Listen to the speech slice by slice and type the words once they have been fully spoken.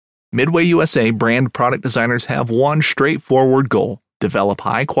Midway USA brand product designers have one straightforward goal: develop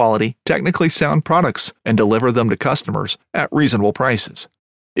high-quality, technically sound products and deliver them to customers at reasonable prices.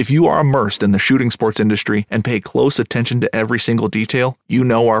 If you are immersed in the shooting sports industry and pay close attention to every single detail, you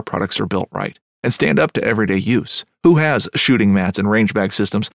know our products are built right and stand up to everyday use. Who has shooting mats and range bag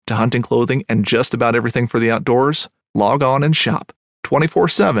systems to hunting clothing and just about everything for the outdoors? Log on and shop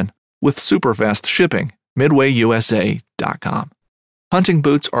 24/7 with super fast shipping. MidwayUSA.com. Hunting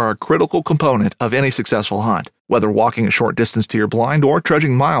boots are a critical component of any successful hunt. Whether walking a short distance to your blind or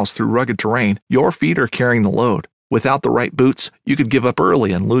trudging miles through rugged terrain, your feet are carrying the load. Without the right boots, you could give up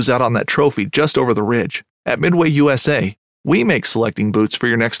early and lose out on that trophy just over the ridge. At Midway USA, we make selecting boots for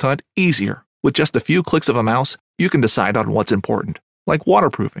your next hunt easier. With just a few clicks of a mouse, you can decide on what's important, like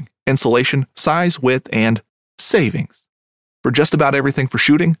waterproofing, insulation, size, width, and savings. For just about everything for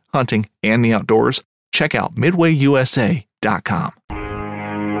shooting, hunting, and the outdoors, check out MidwayUSA.com.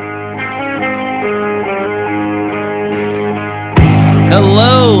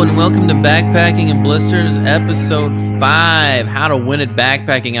 Hello and welcome to Backpacking and Blisters, episode 5, How to Win at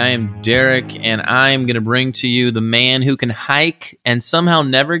Backpacking. I am Derek, and I am going to bring to you the man who can hike and somehow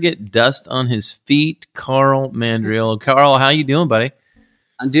never get dust on his feet, Carl Mandrill. Carl, how you doing, buddy?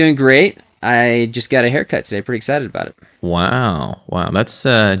 I'm doing great. I just got a haircut today. Pretty excited about it. Wow. That's,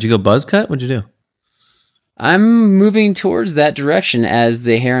 did you go buzz cut? What'd you do? I'm moving towards that direction as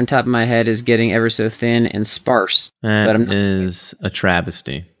the hair on top of my head is getting ever so thin and sparse. That is a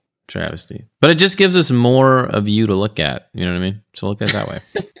travesty. But it just gives us more of you to look at. You know what I mean? So look at it that way.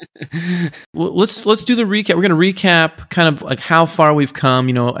 Well, let's do the recap. We're going to recap kind of like how far we've come.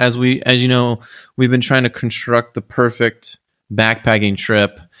 You know, as you know, we've been trying to construct the perfect backpacking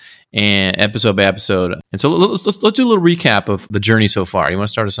trip, and episode by episode. And so let's do a little recap of the journey so far. You want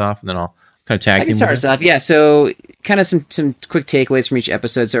to start us off, and then I'll kind of tag team. I can start us off. Yeah. So kind of some quick takeaways from each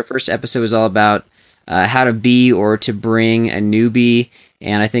episode. So our first episode was all about how to be or to bring a newbie.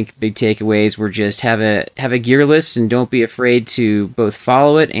 And I think big takeaways were just have a gear list and don't be afraid to both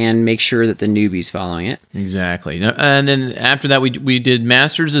follow it and make sure that the newbie's following it. Exactly. And then after that, we did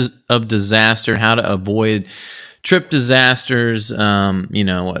Masters of Disaster, how to avoid trip disasters, you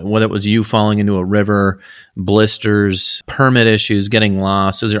know, whether it was you falling into a river, blisters, permit issues, getting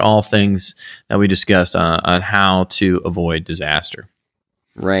lost. Those are all things that we discussed on how to avoid disaster.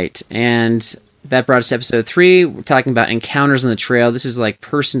 Right. And that brought us to episode 3. We're talking about encounters on the trail. This is like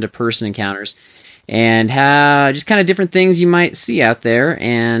person-to-person encounters and how just kind of different things you might see out there.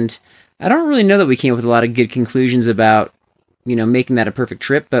 And I don't really know that we came up with a lot of good conclusions about, you know, making that a perfect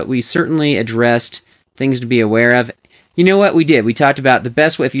trip, but we certainly addressed things to be aware of. You know what we did? We talked about the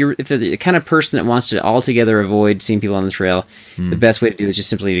best way, if they're the kind of person that wants to altogether avoid seeing people on the trail, the best way to do is just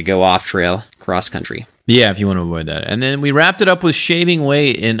simply to go off trail, cross country. Yeah, if you want to avoid that. And then we wrapped it up with shaving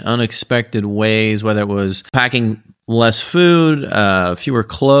weight in unexpected ways, whether it was packing less food, fewer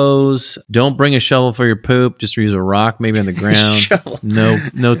clothes, don't bring a shovel for your poop, just use a rock maybe on the ground,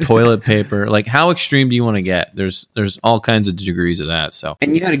 no toilet paper. Like, how extreme do you want to get? There's all kinds of degrees of that. So,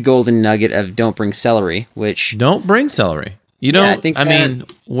 and you had a golden nugget of don't bring celery, which don't bring celery. You don't. I mean,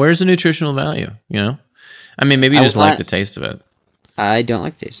 where's the nutritional value? You know, I mean, maybe you just like the taste of it. I don't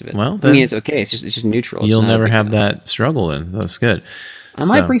like the taste of it. Well, I mean, it's okay. It's just neutral. You'll never have that struggle then. That's good. I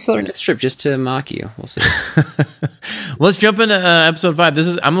might bring celery next trip just to mock you. We'll see. Let's jump into episode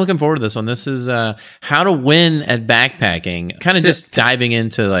 5. I'm looking forward to this one. This is how to win at backpacking. Kind of just diving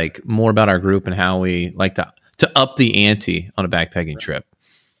into like more about our group and how we like to up the ante on a backpacking trip.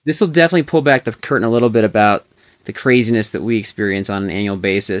 This will definitely pull back the curtain a little bit about the craziness that we experience on an annual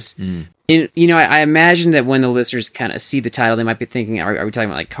basis. And, you know, I imagine that when the listeners kind of see the title, they might be thinking, are we talking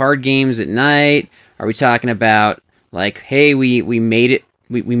about like card games at night? Are we talking about like, hey, we made it,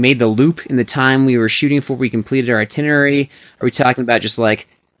 we made the loop in the time we were shooting for, we completed our itinerary? Are we talking about just like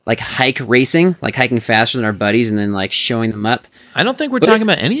hike racing, like hiking faster than our buddies and then like showing them up? I don't think we're talking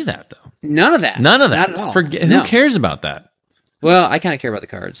about any of that, though. None of that. Not at all. Who cares about that? Well, I kind of care about the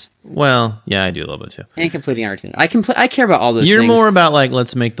cards. Well, yeah, I do a little bit too. And completing our itinerary. I care about all those things. You're more about like,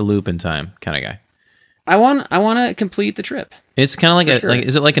 let's make the loop in time kind of guy. I want to complete the trip. It's kind of like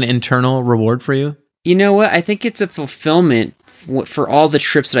is it like an internal reward for you? You know what? I think it's a fulfillment for all the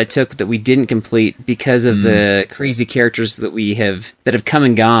trips that I took that we didn't complete because of the crazy characters that have come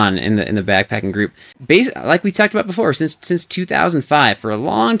and gone in the backpacking group. Like we talked about before, since 2005, for a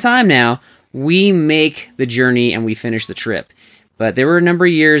long time now, we make the journey and we finish the trip. But there were a number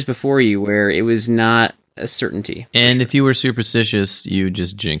of years before you where it was not a certainty. And if you were superstitious, you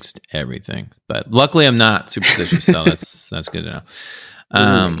just jinxed everything. But luckily, I'm not superstitious, so that's good to know.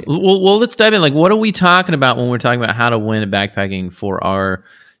 Well, let's dive in. Like, what are we talking about when we're talking about how to win at backpacking for our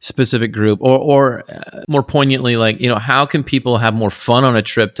specific group, or more poignantly, like, how can people have more fun on a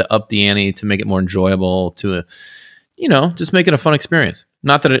trip to up the ante, to make it more enjoyable, to just make it a fun experience.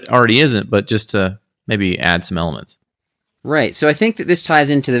 Not that it already isn't, but just to maybe add some elements. Right. So I think that this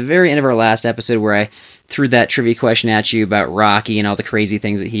ties into the very end of our last episode where I threw that trivia question at you about Rocky and all the crazy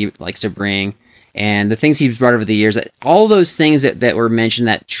things that he likes to bring and the things he's brought over the years. All those things that were mentioned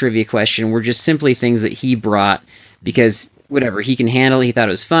in that trivia question were just simply things that he brought because whatever, he can handle it. He thought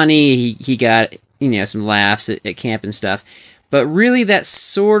it was funny. He got, some laughs at camp and stuff. But really that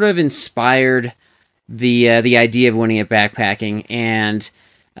sort of inspired the idea of winning at backpacking, and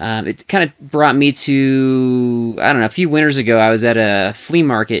it kind of brought me to, I don't know, a few winters ago, I was at a flea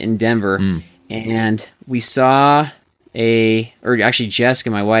market in Denver, and we saw Jessica,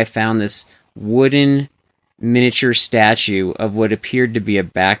 my wife, found this wooden miniature statue of what appeared to be a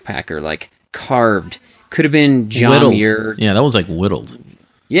backpacker, like carved. Could have been John Muir. Yeah, that was like whittled.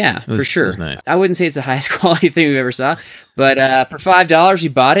 Yeah, for sure. It was nice. I wouldn't say it's the highest quality thing we've ever saw, but for $5 we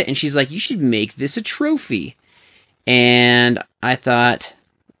bought it, and she's like, "You should make this a trophy." And I thought,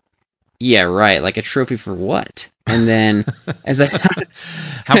 yeah, right, like a trophy for what? And then as I thought,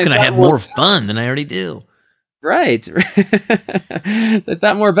 how can I have more fun than I already do? Right. I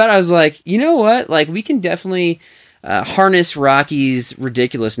thought more about it. I was like, you know what? Like, we can definitely harness Rocky's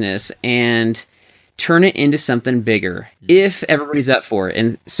ridiculousness and turn it into something bigger if everybody's up for it.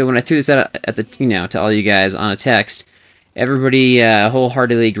 And so when I threw this out at the, to all you guys on a text, everybody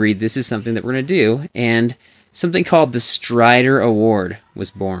wholeheartedly agreed this is something that we're going to do. And something called the Strider Award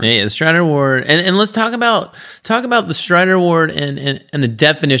was born. Yeah, the Strider Award. And let's talk about the Strider Award and the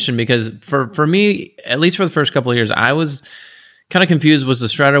definition, because for me, at least for the first couple of years, I was kind of confused. Was the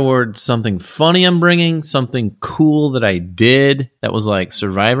Strider Award something funny I'm bringing, something cool that I did that was like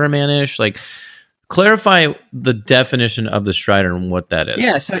Survivor Man-ish? Like, clarify the definition of the Strider and what that is.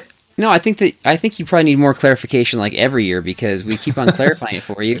 Yeah, so no, I think you probably need more clarification like every year because we keep on clarifying it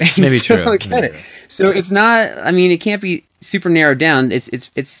for you. Maybe true. Maybe. So it's not. I mean, it can't be super narrowed down. It's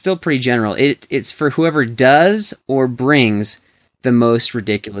still pretty general. It's for whoever does or brings the most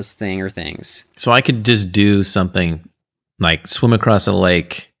ridiculous thing or things. So I could just do something like swim across a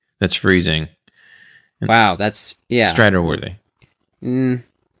lake that's freezing. Wow, that's Strider worthy.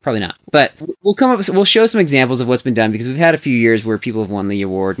 Probably not, but we'll show some examples of what's been done because we've had a few years where people have won the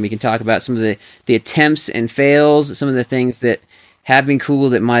award, and we can talk about some of the attempts and fails, some of the things that have been cool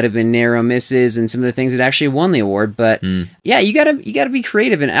that might have been narrow misses, and some of the things that actually won the award. But yeah, you gotta be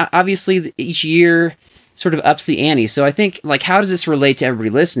creative, and obviously each year sort of ups the ante. So I think, like, how does this relate to everybody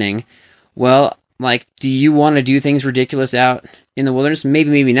listening? Well, like, do you want to do things ridiculous out in the wilderness?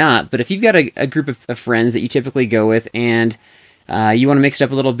 Maybe, maybe not. But if you've got a group of friends that you typically go with, and you want to mix it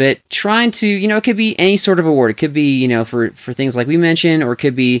up a little bit, trying to, it could be any sort of award. It could be, for things like we mentioned, or it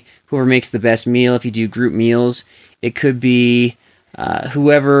could be whoever makes the best meal if you do group meals. It could be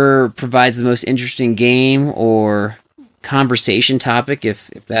whoever provides the most interesting game or conversation topic, if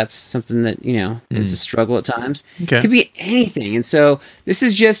that's something that, is a struggle at times. Okay. It could be anything. And so this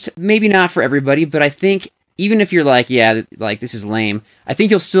is just maybe not for everybody, but I think even if you're like, yeah, like this is lame, I think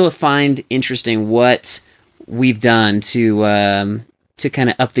you'll still find interesting what we've done to kind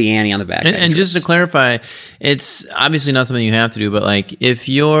of up the ante on the back. And just to clarify, it's obviously not something you have to do, but like if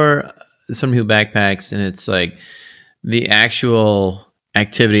you're someone who backpacks and it's like the actual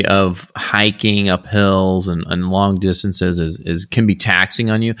activity of hiking up hills and long distances is can be taxing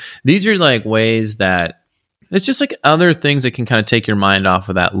on you. These are like ways that it's just like other things that can kind of take your mind off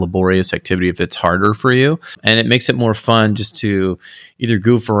of that laborious activity if it's harder for you. And it makes it more fun just to either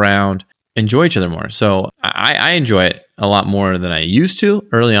goof around, enjoy each other more. So I enjoy it a lot more than I used to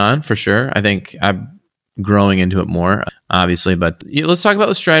early on, for sure. I think I'm growing into it more, obviously. But let's talk about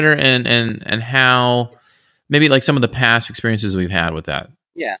the Strider and how maybe like some of the past experiences we've had with that.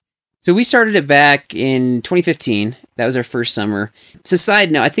 Yeah. So we started it back in 2015. That was our first summer. So side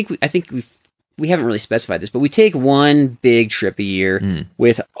note, I think we haven't really specified this, but we take one big trip a year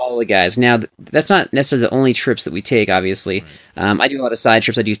with all the guys. Now, that's not necessarily the only trips that we take, obviously. I do a lot of side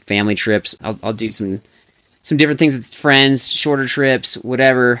trips. I do family trips. I'll do some different things with friends, shorter trips,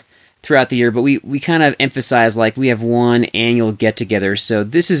 whatever, throughout the year. But we kind of emphasize, like, we have one annual get-together. So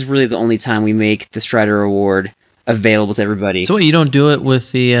this is really the only time we make the Strider Award available to everybody. So you don't do it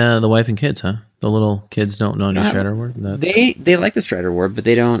with the wife and kids, huh? The little kids don't do Strider Award? They like the Strider Award, but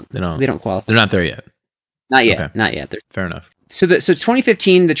they don't qualify. They're not there yet. Not yet. Okay. Not yet. Fair enough. So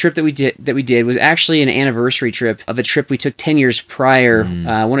 2015, the trip that we did was actually an anniversary trip of a trip we took 10 years prior,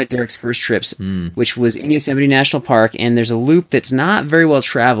 one of Derek's first trips, which was in Yosemite National Park. And there's a loop that's not very well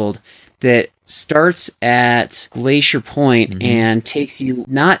traveled that starts at Glacier Point and takes you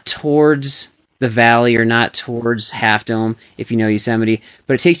not towards the valley or not towards Half Dome, if you know Yosemite,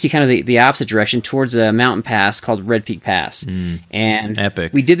 but it takes you kind of the opposite direction towards a mountain pass called Red Peak Pass. And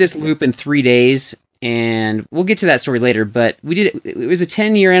Epic. we did this loop in 3 days, and we'll get to that story later, but we did it was a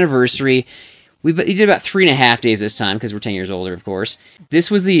 10-year anniversary. We did about 3.5 days this time because we're 10 years older, of course.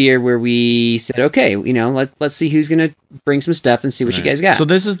 This was the year where we said, okay, let's see who's going to bring some stuff and see what you guys got. So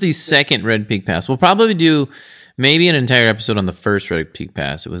this is the second Red Peak Pass. We'll probably do maybe an entire episode on the first Red Peak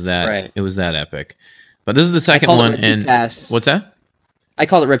Pass. It was that epic. But this is the second one. And what's that? I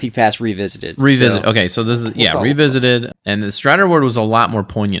called it Red Peak Pass Revisited. Revisited. Okay, so this is Revisited, and the Strider Award was a lot more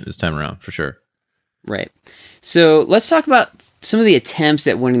poignant this time around, for sure. Right. So let's talk about some of the attempts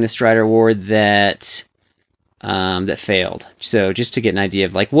at winning the Strider Award that failed. So just to get an idea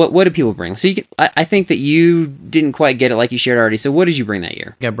of like what do people bring? So I think that you didn't quite get it like you shared already. So what did you bring that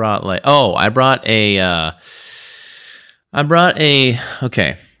year? I brought a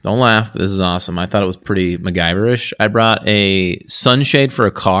okay, don't laugh, but this is awesome. I thought it was pretty MacGyverish. I brought a sunshade for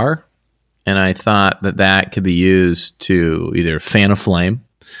a car, and I thought that could be used to either fan a flame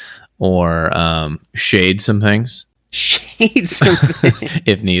or shade some things. Shade something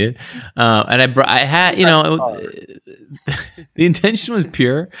if needed. And I had, the intention was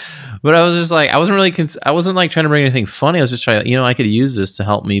pure, but I was just like, I wasn't like trying to bring anything funny. I was just trying to, I could use this to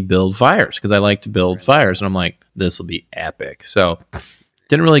help me build fires because I like to build fires. And I'm like, this will be epic. So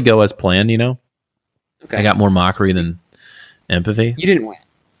didn't really go as planned, Okay. I got more mockery than empathy. You didn't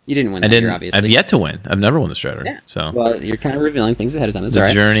win that year, obviously. I've yet to win. I've never won the Strider. Yeah. So. Well, you're kind of revealing things ahead of time. That's all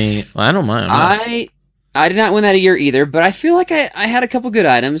right. Journey. Well, I don't mind. I did not win that a year either, but I feel like I had a couple good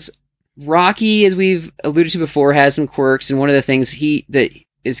items. Rocky, as we've alluded to before, has some quirks, and one of the things that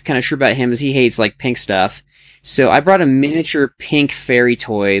is kind of true about him is he hates like pink stuff. So I brought a miniature pink fairy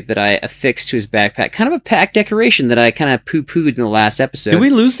toy that I affixed to his backpack, kind of a pack decoration that I kind of poo-pooed in the last episode. Did we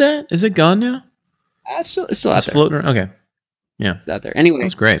lose that? Is it gone now? It's still out there. Floating around? Okay. Yeah. It's out there. Anyway,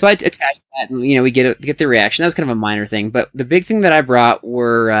 that's great. So I attached that, and we get the reaction. That was kind of a minor thing, but the big thing that I brought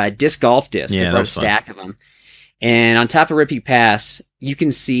were disc golf discs. Yeah, I brought a stack of them, and on top of Red Peak Pass, you can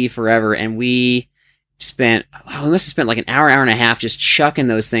see forever. And we must have spent like an hour and a half just chucking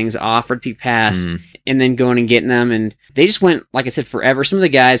those things off Red Peak Pass, and then going and getting them. And they just went, like I said, forever. Some of the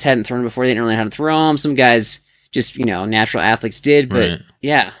guys hadn't thrown them before; they didn't really know how to throw them. Some guys just natural athletes did, but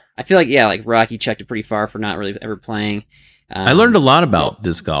yeah, I feel like Rocky chucked it pretty far for not really ever playing. I learned a lot about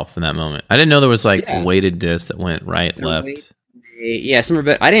disc golf in that moment. I didn't know there was weighted discs that went right, left. Yeah, some are,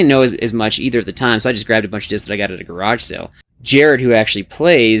 but I didn't know as much either at the time, so I just grabbed a bunch of discs that I got at a garage sale. Jared, who actually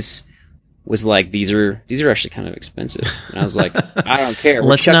plays, was like, "These are actually kind of expensive," and I was like, "I don't care.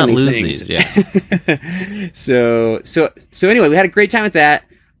 Let's not lose these." Yeah. So anyway, we had a great time with that.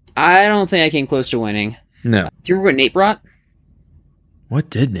 I don't think I came close to winning. No. Do you remember what Nate brought? What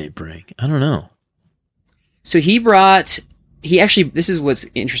did Nate bring? I don't know. So this is what's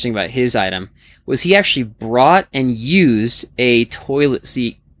interesting about his item, was he actually brought and used a toilet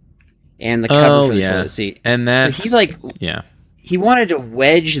seat and the cover for the toilet seat. And that's... So he wanted to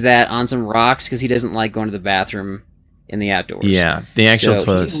wedge that on some rocks because he doesn't like going to the bathroom in the outdoors. Yeah, the actual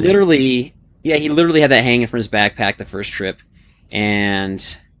toilet seat. He literally had that hanging from his backpack the first trip.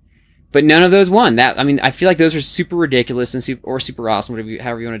 But none of those won. I feel like those are super ridiculous and super awesome,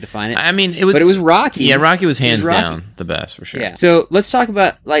 however you want to define it. I mean, it was Rocky. Yeah, Rocky was hands down the best for sure. Yeah. So let's talk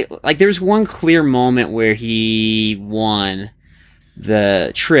about like there's one clear moment where he won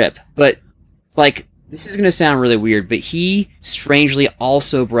the trip, but like this is going to sound really weird, but he strangely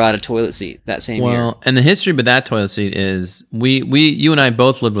also brought a toilet seat that same year. Well, and the history with that toilet seat is you and I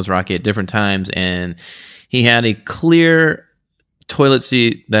both lived with Rocky at different times, and he had a clear toilet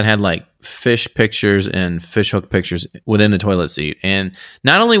seat that had like fish pictures and fish hook pictures within the toilet seat. And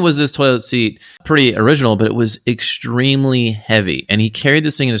not only was this toilet seat pretty original, but it was extremely heavy. And he carried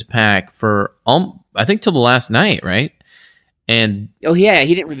this thing in his pack for I think till the last night, right? And he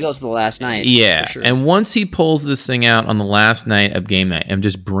didn't reveal it to the last night. Yeah. For sure. And once he pulls this thing out on the last night of game night and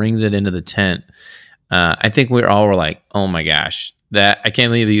just brings it into the tent, I think we all were like, oh my gosh, I can't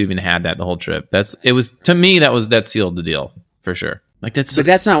believe you even had that the whole trip. To me, that sealed the deal. For sure. But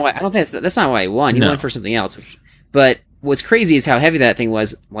that's not why. I don't think that's not why he won. He won for something else. But what's crazy is how heavy that thing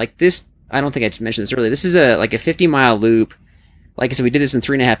was. Like this, I don't think I mentioned this earlier. This is a 50-mile loop. Like I said, we did this in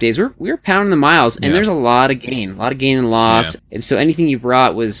 3.5 days. We were pounding the miles, and there's a lot of gain and loss. Yeah. And so anything you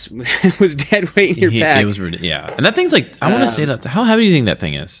brought was dead weight in your pack. It was and that thing's like, I want to say that. How heavy do you think that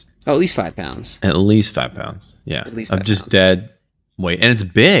thing is? Oh, at least 5 pounds. At least 5 pounds. Yeah, at least 5 of just pounds. Dead weight, and it's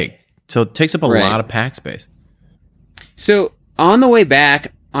big, so it takes up a lot of pack space. So on the way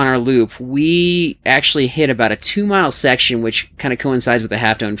back, on our loop, we actually hit about a 2-mile section, which kind of coincides with the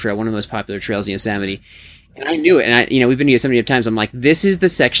Half Dome Trail, one of the most popular trails in Yosemite. And I knew it. And we've been to Yosemite times. I'm like, this is the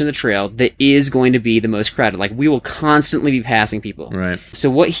section of the trail that is going to be the most crowded. Like, we will constantly be passing people. Right. So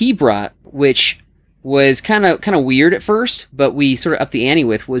what he brought, which was kind of weird at first, but we sort of upped the ante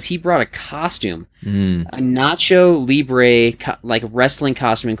with, was he brought a costume, a Nacho Libre like wrestling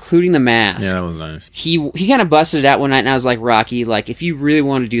costume, including the mask. Yeah, that was nice. He kind of busted it out one night, and I was like, Rocky, like, if you really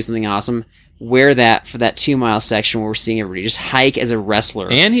want to do something awesome, wear that for that 2-mile section where we're seeing everybody. Just hike as a wrestler.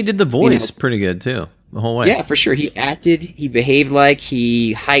 And he did the voice pretty good too, the whole way. Yeah, for sure. He acted. He behaved like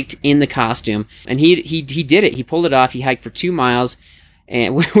he hiked in the costume, and he did it. He pulled it off. He hiked for 2 miles.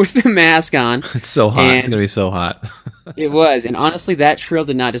 And with the mask on. It's so hot. It's going to be so hot. It was. And honestly, that trail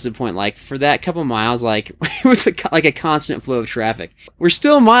did not disappoint. Like, for that couple miles, like, it was like a constant flow of traffic. We're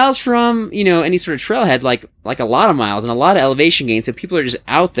still miles from, any sort of trailhead, like a lot of miles and a lot of elevation gain. So people are just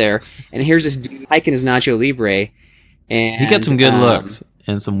out there. And here's this dude hiking his Nacho Libre. And he got some good looks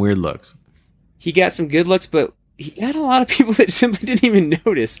and some weird looks. He got some good looks, but he had a lot of people that simply didn't even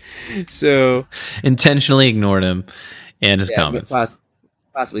notice. So intentionally ignored him and his comments.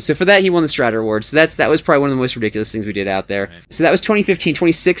 Possibly. So for that, he won the Strider Award. So that was probably one of the most ridiculous things we did out there. Right. So that was 2015.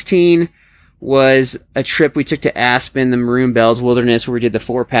 2016 was a trip we took to Aspen, the Maroon Bells Wilderness, where we did the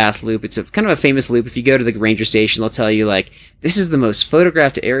 4-pass loop. It's a kind of a famous loop. If you go to the ranger station, they'll tell you, like, this is the most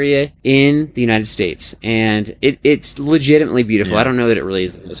photographed area in the United States. And it's legitimately beautiful. I don't know that it really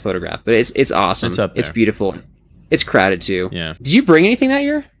is the most photographed, but it's awesome. It's up there. It's beautiful. It's crowded too. Yeah. Did you bring anything that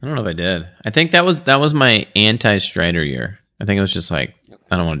year? I don't know if I did. I think that was my anti-Strider year. I think it was just like,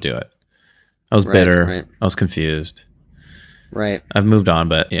 I don't want to do it. I was bitter. Right. I was confused. Right. I've moved on,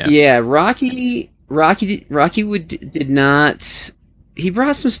 but yeah. Yeah, Rocky did not. He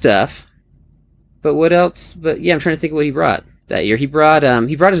brought some stuff, but what else? But yeah, I'm trying to think of what he brought that year. He brought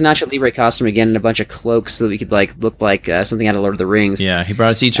his Nacho Libre costume again and a bunch of cloaks so that we could look like something out of Lord of the Rings. Yeah, he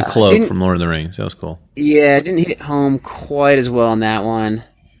brought us each a cloak from Lord of the Rings. That was cool. Yeah, didn't hit home quite as well on that one.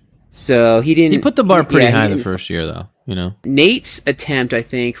 So he didn't. He put the bar pretty high the first year, though. Nate's attempt, I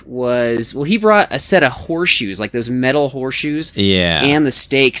think, was he brought a set of horseshoes, like those metal horseshoes. Yeah. And the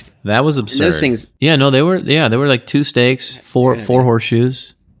stakes. That was absurd. And those things. Yeah, no, they were like 2 stakes, four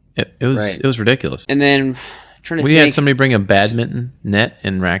horseshoes. It was ridiculous. And then we had somebody bring a badminton net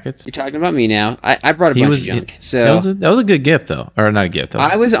and rackets. You're talking about me now. I brought a bunch of junk. So that was a good gift, though, or not a gift.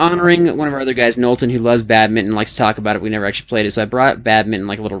 I was honoring one of our other guys, Knowlton, who loves badminton, likes to talk about it. We never actually played it, so I brought badminton,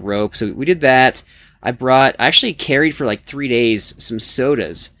 like a little rope. So we did that. I actually carried for like 3 days some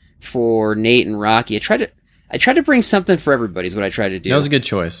sodas for Nate and Rocky. I tried to bring something for everybody. Is what I tried to do. That was a good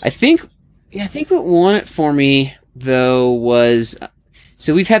choice. I think what won it for me though was.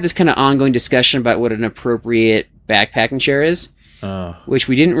 So we've had this kind of ongoing discussion about what an appropriate backpacking chair is, which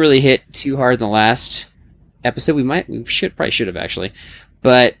we didn't really hit too hard in the last episode. We probably should have actually,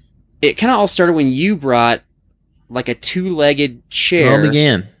 but it kind of all started when you brought like a 2-legged chair. It all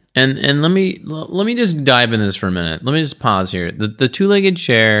began, and let me just dive into this for a minute. Let me just pause here. The 2-legged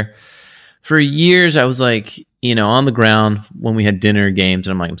chair. For years, I was like, on the ground when we had dinner games,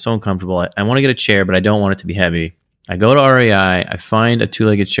 and I'm like, I'm so uncomfortable. I want to get a chair, but I don't want it to be heavy. I go to REI, I find a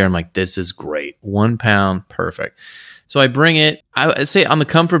 2-legged chair. I'm like, this is great. 1 pound, perfect. So I bring it. I'd say on the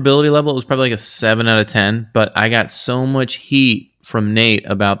comfortability level, it was probably like a 7 out of 10, but I got so much heat from Nate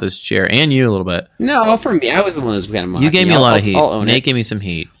about this chair, and you a little bit. No, for me, I was the one that was kind of mocking. You gave me a lot of heat. Nate gave me some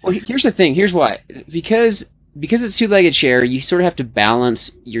heat. Well, here's the thing. Here's why. Because it's a 2-legged chair, you sort of have to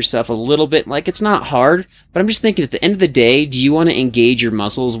balance yourself a little bit. Like, it's not hard, but I'm just thinking at the end of the day, do you want to engage your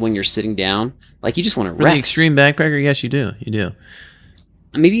muscles when you're sitting down? Like, you just want to rest. For the extreme backpacker, yes, you do. You do.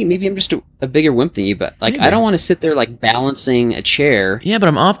 Maybe I'm just a bigger wimp than you, but like, maybe. I don't want to sit there like balancing a chair. Yeah, but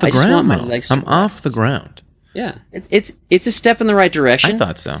I'm off the ground. I'm off the ground. Yeah, it's a step in the right direction. I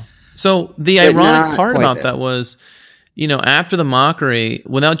thought so. So the ironic part about that was, after the mockery,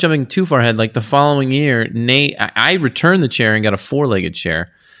 without jumping too far ahead, like the following year, Nate, I returned the chair and got a 4-legged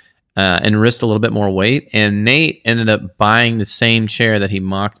chair, and risked a little bit more weight. And Nate ended up buying the same chair that he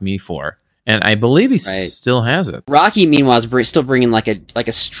mocked me for. And I believe he still has it. Rocky, meanwhile, is still bringing like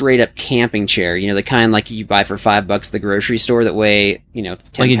a straight up camping chair. The kind like you buy for $5 at the grocery store that weigh 10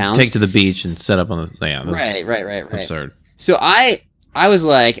 like pounds. You take to the beach and set up on the right. Absurd. So I was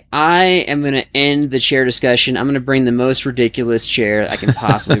like, I am going to end the chair discussion. I'm going to bring the most ridiculous chair I can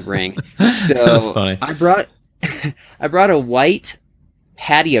possibly bring. So that's funny. I brought a white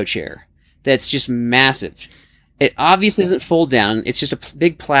patio chair that's just massive. It obviously doesn't fold down. It's just a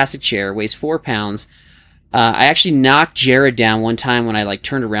big plastic chair, weighs 4 pounds. I actually knocked Jared down one time when I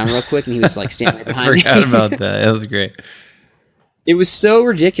turned around real quick and he was standing right behind me. I forgot about that. That was great. It was so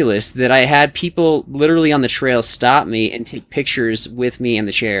ridiculous that I had people literally on the trail stop me and take pictures with me in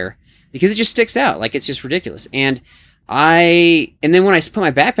the chair because it just sticks out. Like, it's just ridiculous. And then when I put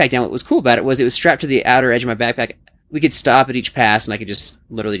my backpack down, what was cool about it was strapped to the outer edge of my backpack. We could stop at each pass and I could just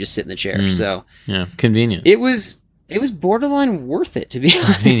literally just sit in the chair. So yeah, convenient. It was borderline worth it, to be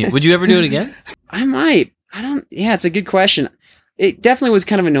honest. Would you ever do it again? I might. Yeah, it's a good question. It definitely was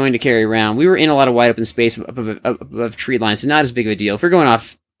kind of annoying to carry around. We were in a lot of wide open space above tree lines, so not as big of a deal. If we're going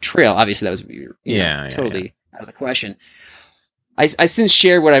off trail, obviously that was totally out of the question. I since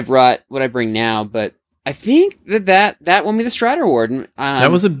shared what I bring now, but I think that won me the Strider Award.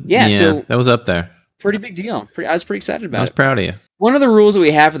 That was that was up there. Pretty big deal. I was pretty excited about it. I was proud of you. One of the rules that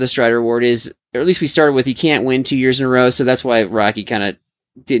we have for the Strider Award is, or at least we started with, you can't win 2 years in a row, so that's why Rocky kind of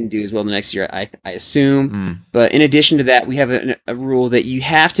didn't do as well the next year, I assume. But in addition to that, we have a rule that you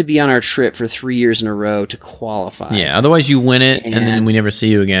have to be on our trip for 3 years in a row to qualify. Yeah, otherwise you win it, and then we never see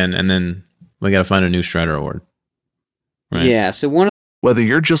you again, and then we got to find a new Strider Award. Right? Yeah, so whether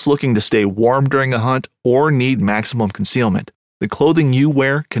you're just looking to stay warm during a hunt or need maximum concealment, the clothing you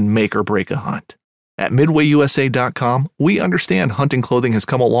wear can make or break a hunt. At MidwayUSA.com, we understand hunting clothing has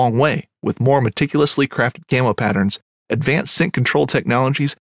come a long way, with more meticulously crafted camo patterns, advanced scent control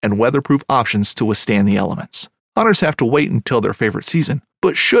technologies, and weatherproof options to withstand the elements. Hunters have to wait until their favorite season,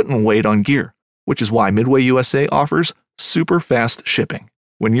 but shouldn't wait on gear, which is why Midway USA offers super fast shipping.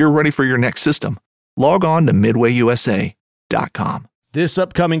 When you're ready for your next system, log on to MidwayUSA.com. This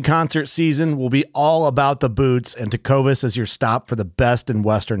upcoming concert season will be all about the boots, and Tecovas is your stop for the best in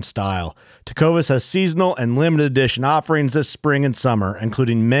Western style. Tecovas has seasonal and limited edition offerings this spring and summer,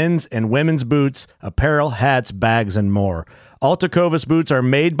 including men's and women's boots, apparel, hats, bags, and more. All Tecovas boots are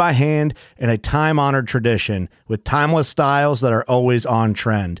made by hand in a time-honored tradition with timeless styles that are always on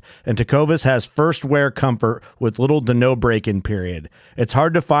trend. And Tecovas has first wear comfort with little to no break-in period. It's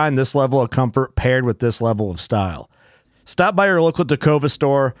hard to find this level of comfort paired with this level of style. Stop by your local Tecovas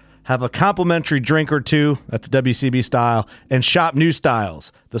store, have a complimentary drink or two, that's WCB style, and shop new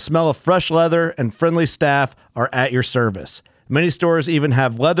styles. The smell of fresh leather and friendly staff are at your service. Many stores even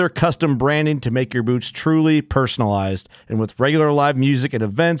have leather custom branding to make your boots truly personalized. And with regular live music and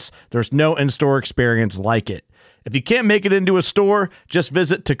events, there's no in-store experience like it. If you can't make it into a store, just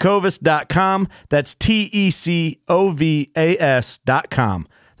visit tecovas.com. That's TECOVAS.com.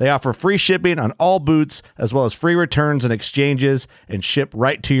 They offer free shipping on all boots, as well as free returns and exchanges, and ship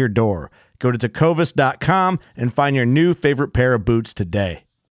right to your door. Go to tecovas.com and find your new favorite pair of boots today.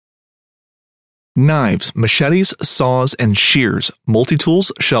 Knives, machetes, saws, and shears,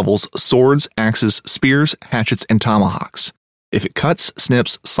 multi-tools, shovels, swords, axes, spears, hatchets, and tomahawks. If it cuts,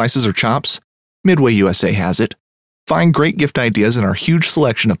 snips, slices, or chops, Midway USA has it. Find great gift ideas in our huge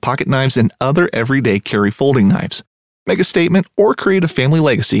selection of pocket knives and other everyday carry folding knives. Make a statement or create a family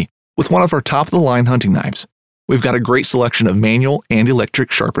legacy with one of our top-of-the-line hunting knives. We've got a great selection of manual and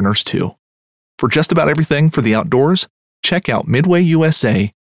electric sharpeners, too. For just about everything for the outdoors, check out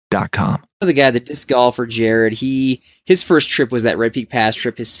MidwayUSA.com. The guy, the disc golfer, Jared, his first trip was that Red Peak Pass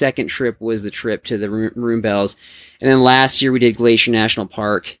trip. His second trip was the trip to the Maroon Bells. And then last year we did Glacier National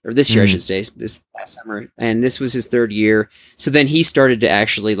Park, or this year I should say, this past summer. And this was his third year. So then he started to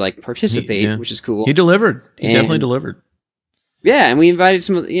actually participate, which is cool. He delivered. He definitely delivered. Yeah, and we invited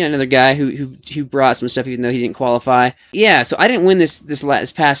another guy who brought some stuff even though he didn't qualify. Yeah, so I didn't win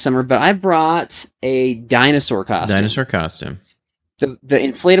this past summer, but I brought a dinosaur costume. The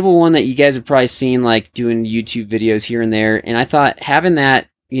inflatable one that you guys have probably seen doing YouTube videos here and there. And I thought having that,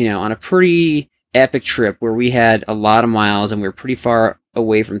 on a pretty epic trip where we had a lot of miles and we were pretty far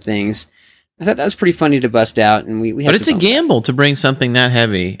away from things, I thought that was pretty funny to bust out. And we had But it's a gamble to bring something that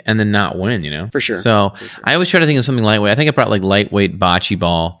heavy and then not win, For sure. So I always try to think of something lightweight. I think I brought lightweight bocce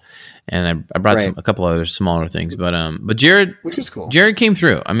ball, and I brought a couple other smaller things. But Jared, which was cool. Jared came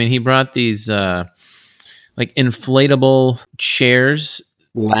through. I mean, he brought these inflatable chairs,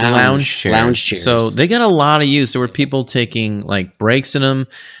 lounge chairs. So they got a lot of use. There were people taking breaks in them.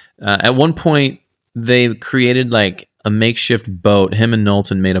 At one point, they created a makeshift boat. Him and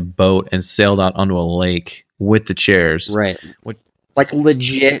Knowlton made a boat and sailed out onto a lake with the chairs. Right.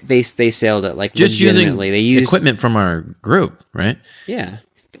 Legit, they sailed it. Just using they used equipment from our group, right? Yeah.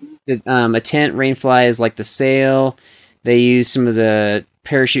 A tent, Rainfly is the sail. They use some of the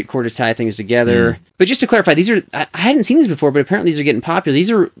parachute cord to tie things together. But just to clarify, these are, I hadn't seen these before, but apparently these are getting popular. These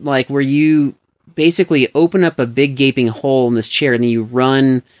are where you basically open up a big gaping hole in this chair and then you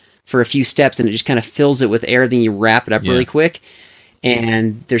run for a few steps and it just kind of fills it with air. Then you wrap it up really quick.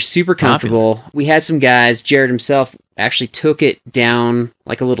 And they're super comfortable. Popular. We had some guys, Jared himself actually took it down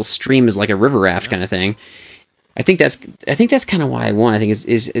a little stream as a river raft kind of thing. I think that's kind of why I won. I think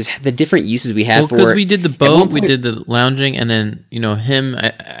is the different uses we had for it. Because we did the boat, we did the lounging, and then him.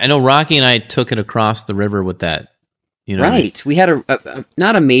 I know Rocky and I took it across the river with that. Right. We had a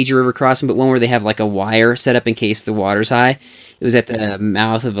not a major river crossing, but one where they have like a wire set up in case the water's high. It was at the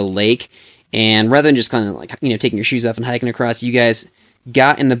mouth of a lake, and rather than just kind of like taking your shoes off and hiking across, you guys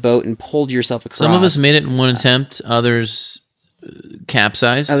got in the boat and pulled yourself across. Some of us made it in one attempt, others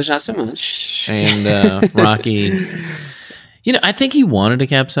capsized. Others not so much. And Rocky, I think he wanted to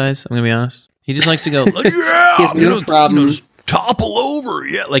capsize. I'm gonna be honest. He just likes to go. Like, yeah, he has no problem. Just topple over.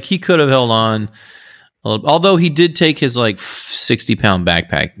 Yeah, like he could have held on. Although he did take his 60-pound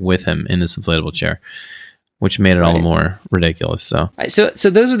backpack with him in this inflatable chair, which made it all the more ridiculous. So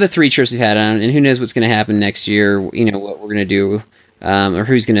those are the 3 trips we've had on, and who knows what's going to happen next year? What we're going to do, or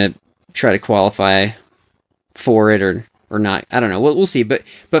who's going to try to qualify for it or not? I don't know. We'll see. But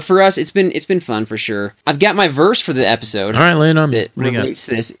for us, it's been fun for sure. I've got my verse for the episode. All right, lay it on me. That relates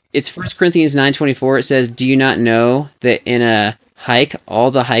to this. It's 1 Corinthians 9:24. It says, "Do you not know that in a hike,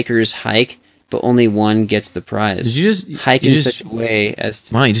 all the hikers hike, but only one gets the prize?" Did you just hike in such a way as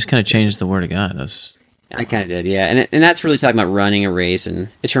to... Wow, you just kind of changed the word of God. I kind of did, yeah, and that's really talking about running a race and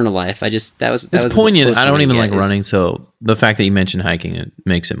eternal life. That was poignant. I don't even like running, so the fact that you mentioned hiking, it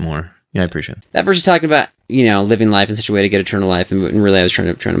makes it more. Yeah, I appreciate it. That verse is talking about living life in such a way to get eternal life, and really I was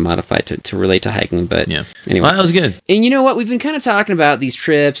trying to modify it to relate to hiking. But yeah, anyway, well, that was good. And you know what? We've been kind of talking about these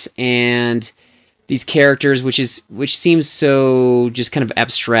trips and these characters, which seems so just kind of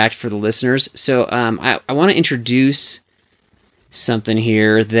abstract for the listeners. So I want to introduce something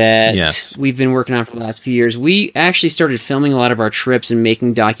here that we've been working on for the last few years. We actually started filming a lot of our trips and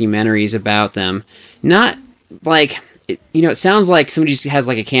making documentaries about them. Not like, it sounds like somebody just has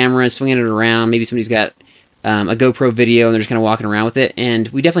like a camera swinging it around. Maybe somebody's got a GoPro video and they're just kind of walking around with it. And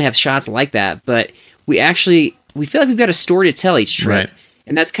we definitely have shots like that, but we feel like we've got a story to tell each trip. Right.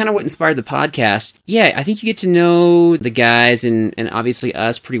 And that's kind of what inspired the podcast. Yeah, I think you get to know the guys and obviously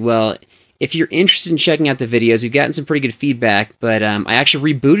us pretty well. If you're interested in checking out the videos, we've gotten some pretty good feedback, but I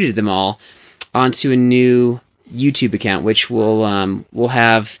actually rebooted them all onto a new YouTube account, which we'll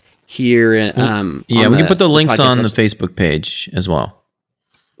have here. We can put the links on the Facebook page as well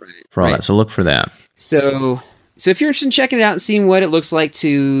for all that. So look for that. So if you're interested in checking it out and seeing what it looks like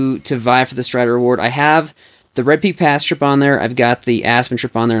to vie for the Strider Award, I have the Red Peak Pass trip on there. I've got the Aspen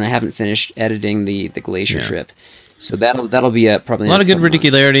trip on there, and I haven't finished editing the Glacier trip. So that'll be probably a lot of good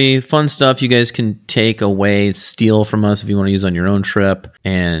ridicularity, fun stuff you guys can take away, steal from us if you want to use on your own trip,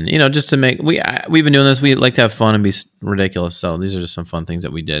 and just to make we've been doing this. We like to have fun and be ridiculous. So these are just some fun things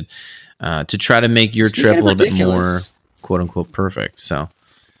that we did to try to make your trip a little bit more quote unquote perfect. So.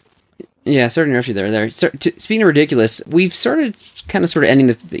 Yeah, sorry to interrupt you there. Speaking of ridiculous, we've sort of ending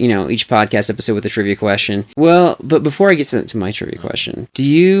the each podcast episode with a trivia question. Well, but before I get to my trivia question,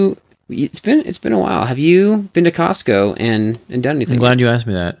 it's been a while. Have you been to Costco and done anything? I'm glad you asked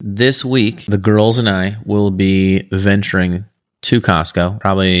me that. This week, the girls and I will be venturing to Costco,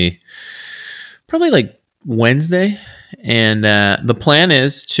 probably like Wednesday, and the plan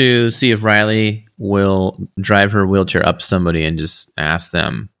is to see if Riley will drive her wheelchair up to somebody and just ask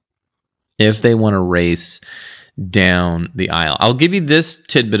them if they want to race down the aisle. I'll give you this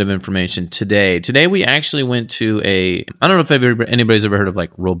tidbit of information today. Today we actually went to I don't know if anybody's ever heard of like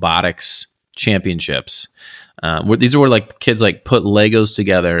robotics championships. These are where like kids like put Legos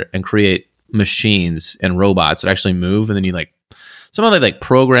together and create machines and robots that actually move, and then you somehow they like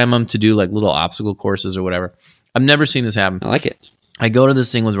program them to do like little obstacle courses or whatever. I've never seen this happen. I like it. I go to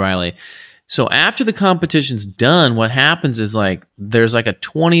this thing with Riley. So after the competition's done, what happens is there's like a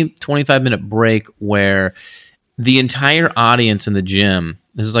 20-25 minute break where the entire audience in the gym,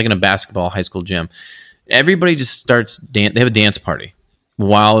 this is like in a basketball high school gym, everybody just starts they have a dance party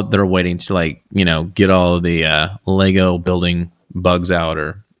while they're waiting to get all of the Lego building bugs out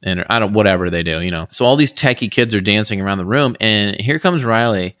or I don't whatever they do, So all these techie kids are dancing around the room, and here comes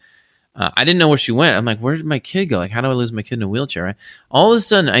Riley. I didn't know where she went. I'm like, where did my kid go? Like, how do I lose my kid in a wheelchair? Right? All of a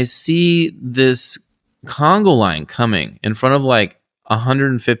sudden, I see this Congo line coming in front of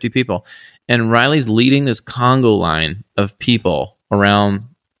 150 people. And Riley's leading this Congo line of people around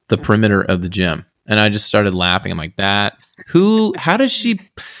the perimeter of the gym. And I just started laughing. I'm like, how does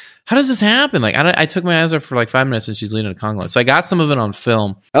this happen? I took my eyes off for 5 minutes and she's leading a Congo line. So I got some of it on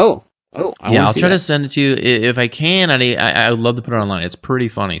film. I'll try to send it to you if I can. I would love to put it online. It's pretty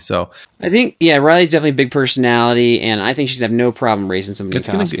funny. So I think, Riley's definitely a big personality, and I think she's gonna have no problem racing somebody in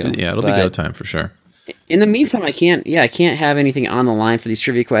Costco. It'll be go time for sure. In the meantime, I can't have anything on the line for these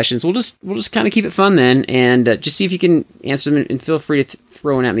trivia questions. We'll just kind of keep it fun then, and just see if you can answer them, and feel free to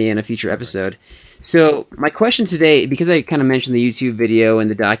throw one at me in a future episode. So my question today, because I kind of mentioned the YouTube video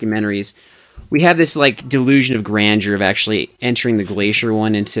and the documentaries, we have this like delusion of grandeur of actually entering the Glacier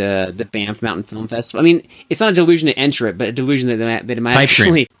one into the Banff Mountain Film Festival. I mean, it's not a delusion to enter it, but a delusion that it might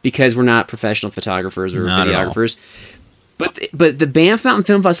actually, because we're not professional photographers or videographers. But the Banff Mountain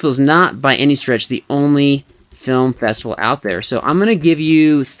Film Festival is not by any stretch the only film festival out there. So I'm going to give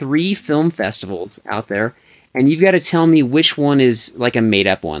you 3 film festivals out there, and you've got to tell me which one is like a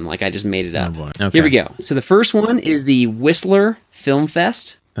made-up one, like I just made it up. Oh, okay. Here we go. So the first one is the Whistler Film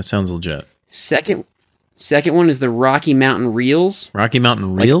Fest. That sounds legit. Second one is the Rocky Mountain Reels. Rocky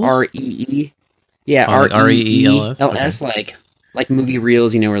Mountain Reels? Like R-E-E. Yeah, R-E-E-L-S. Like movie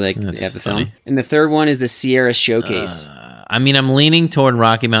reels, where they have the film. And the third one is the Sierra Showcase. I mean, I'm leaning toward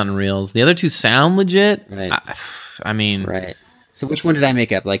Rocky Mountain Reels. The other two sound legit. Right. I mean... Right. So which one did I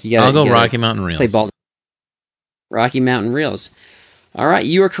make up? Like I'll go Rocky Mountain Reels. Play ball. Rocky Mountain Reels. All right,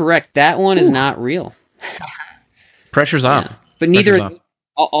 you are correct. That one is not real. Pressure's off. But neither...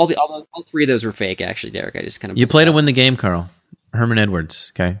 All 3 of those were fake, actually, Derek. I just kind of... You play to win the game, Carl. Herman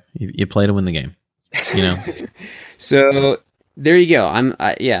Edwards, okay? You play to win the game, So... There you go. I'm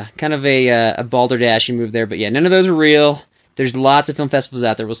kind of a balderdashing move there, but yeah, none of those are real. There's lots of film festivals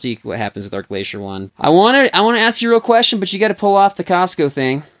out there. We'll see what happens with our Glacier one. I want to ask you a real question, but you got to pull off the Costco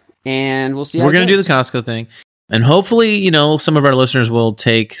thing, and we'll see how we're going to do the Costco thing. And hopefully, some of our listeners will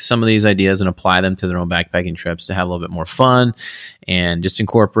take some of these ideas and apply them to their own backpacking trips to have a little bit more fun and just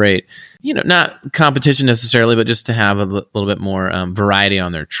incorporate, not competition necessarily, but just to have a little bit more variety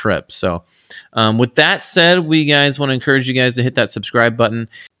on their trip. So with that said, we guys want to encourage you guys to hit that subscribe button.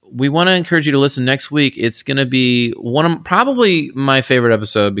 We want to encourage you to listen next week. It's going to be probably my favorite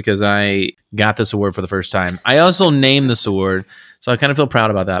episode because I got this award for the first time. I also named this award, so I kind of feel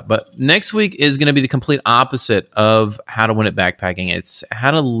proud about that. But next week is going to be the complete opposite of how to win at backpacking. It's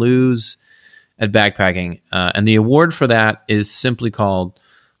how to lose at backpacking. And the award for that is simply called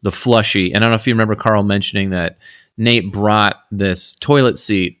the Flushy. And I don't know if you remember Carl mentioning that Nate brought this toilet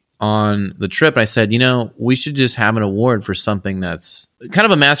seat on the trip. And I said, we should just have an award for something that's kind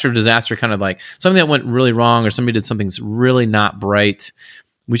of a master of disaster, kind of like something that went really wrong or somebody did something really not bright.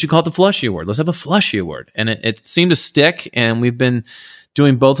 We should call it the Flushy Award. Let's have a Flushy Award. And it seemed to stick, and we've been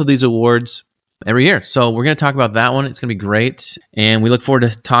doing both of these awards every year. So we're going to talk about that one. It's going to be great. And we look forward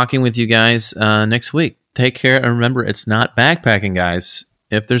to talking with you guys next week. Take care. And remember, it's not backpacking, guys,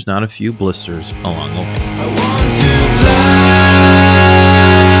 if there's not a few blisters along the way. I want to fly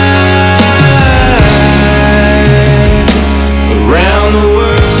around the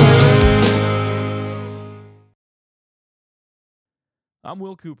world. I'm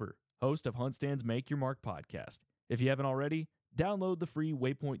Will Cooper, host of HuntStand's Make Your Mark podcast. If you haven't already, download the free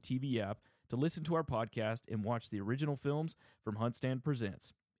Waypoint TV app to listen to our podcast and watch the original films from HuntStand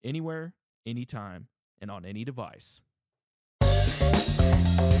Presents, anywhere, anytime, and on any device.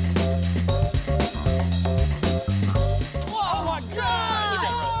 Oh my God!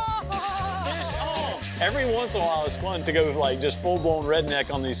 Every once in a while, it's fun to go like just full-blown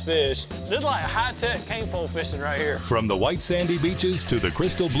redneck on these fish. This is like high-tech cane pole fishing right here. From the white sandy beaches to the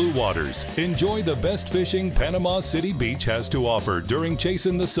crystal blue waters, enjoy the best fishing Panama City Beach has to offer during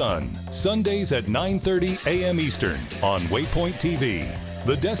Chasing the Sun. Sundays at 9:30 a.m. Eastern on Waypoint TV,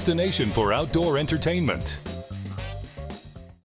 the destination for outdoor entertainment.